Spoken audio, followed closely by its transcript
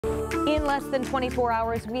less than 24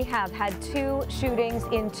 hours, we have had 2 shootings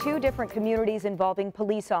in 2 different communities involving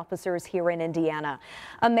police officers here in Indiana.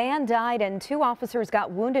 A man died and 2 officers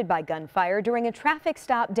got wounded by gunfire during a traffic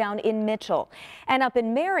stop down in Mitchell. And up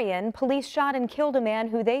in Marion, police shot and killed a man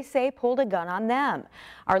who they say pulled a gun on them.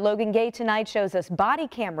 Our Logan Gay tonight shows us body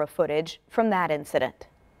camera footage from that incident.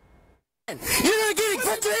 You're not getting,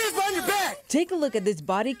 put your hands behind your back. Take a look at this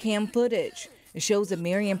body cam footage. It shows a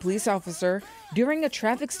Marion police officer during a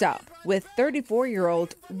traffic stop with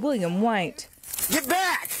 34-year-old William White. Get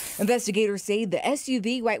back! Investigators say the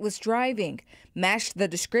SUV White was driving matched the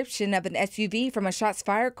description of an SUV from a shots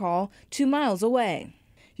fired call 2 miles away.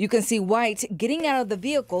 You can see White getting out of the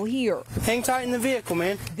vehicle here. Hang tight in the vehicle,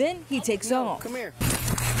 man. Then he takes off. Come here.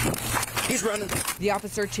 He's running. The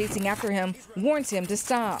officer chasing after him warns him to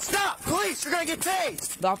stop. Stop! Police, you're gonna get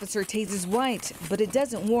tased! The officer tases White, but it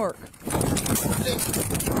doesn't work.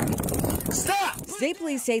 Stop! State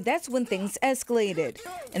police say that's when things escalated,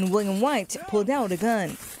 and William White pulled out a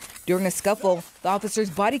gun. During a scuffle, the officer's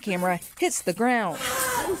body camera hits the ground.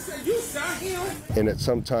 And at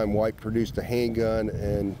some time, White produced a handgun,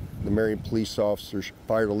 and the Marion police officers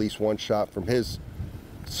fired at least 1 shot from his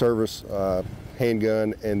service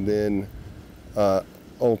handgun, and then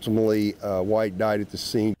ultimately White died at the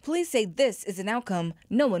scene. Police say this is an outcome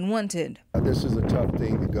no one wanted. This is a tough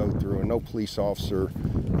thing to go through, and no police officer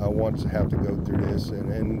wants to have to go through this,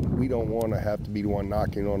 and we don't want to have to be the one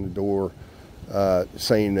knocking on the door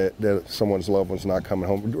saying that someone's loved one's not coming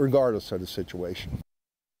home, regardless of the situation.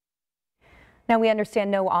 Now, we understand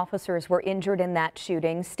no officers were injured in that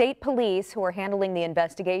shooting. State police who are handling the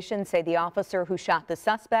investigation say the officer who shot the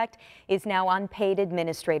suspect is now on paid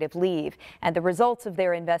administrative leave, and the results of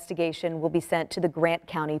their investigation will be sent to the Grant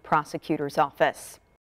County Prosecutor's Office.